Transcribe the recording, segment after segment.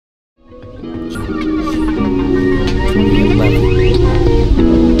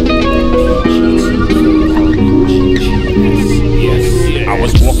I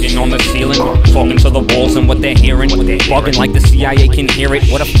was walking on the ceiling, talking to the walls and what they're hearing. Bugging like the CIA can hear it.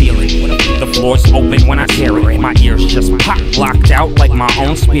 What a feeling. The floor's open when I tear it. My ears just pop, blocked out like my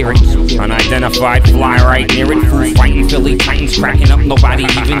own spirit. Unidentified fly right near it. Fool fighting Philly Titans, cracking up, nobody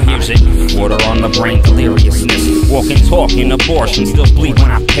even hears it. Water on the brain, deliriousness. Walking, talking, abortion, still bleed when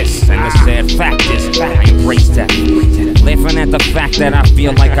I piss. And the sad fact is, I embrace death. Laughing at the fact that I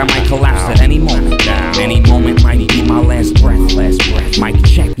feel like I might collapse at any moment. Any moment might be my last breath. Mic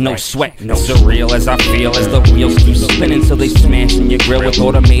check, no sweat. Surreal as I feel as the wheels keep spinning till they smash in your grill with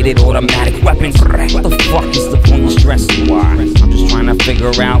automatic weapons. What the fuck is the point of stress? Why? I'm just trying to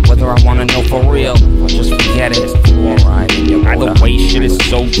figure out whether I wanna know for real or just forget it. Alright, either way, shit is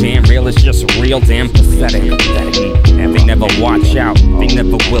so damn real, it's just real damn pathetic. And they never watch out, they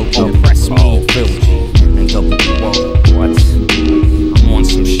never will oppress me. And double what? I'm on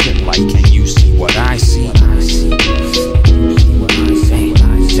some shit like, can you see what I see?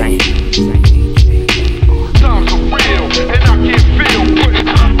 Times are real, and I can't feel. Putting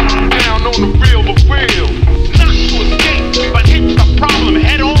down on the real. Not to escape, but hit the problem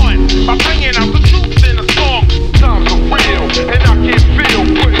head on by bringing out the truth in a song. Times are real, and I can't feel.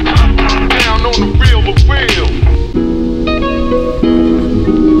 Putting down on the real.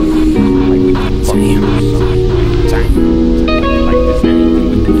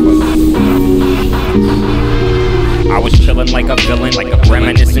 I was chillin' like a villain,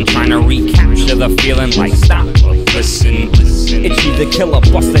 reminiscing, trying to recapture the feeling. Like stop, listen. Itchy the killer,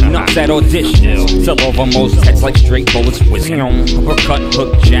 busting nuts at audition. Still over most heads like straight bullets whizzing. Uppercut,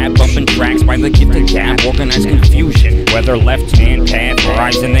 hook, jab, bumping tracks by the gifted gab. Organized confusion, whether left hand path,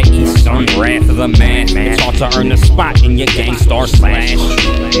 rise in the east sun, wrath of the man. It's hard to earn a spot in your gang star slash.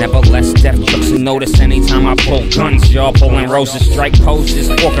 Nevertheless, death chucks and notice anytime I pull guns. Y'all pulling roses, strike poses,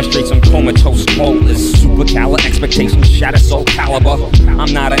 orchestrate some comatose spoilers. Supercaliber expectations shatter soul caliber.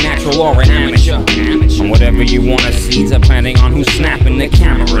 I'm not a natural or an amateur. I'm whatever you wanna see, depending on who's snapping the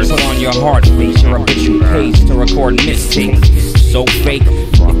cameras. Put on your hard face, you're a bitch who pays to record mistakes. So fake.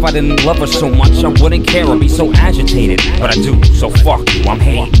 If I didn't love her so much, I wouldn't care or be so agitated. But I do, so fuck you, I'm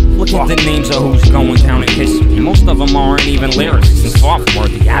hate. Look at the names of who's going down in history. Most of them aren't even lyricists, and far from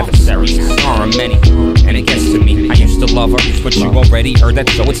worthy adversaries. There are many, and it gets to me. I used to love her, but you already heard that,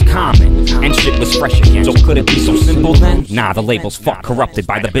 so it's common. And shit was fresh again, so could it be so simple then? Nah, the label's fuck corrupted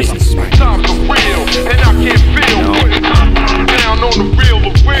by the businessman. Times are real, and I can't feel. Putting down on the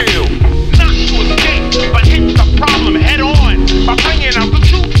real.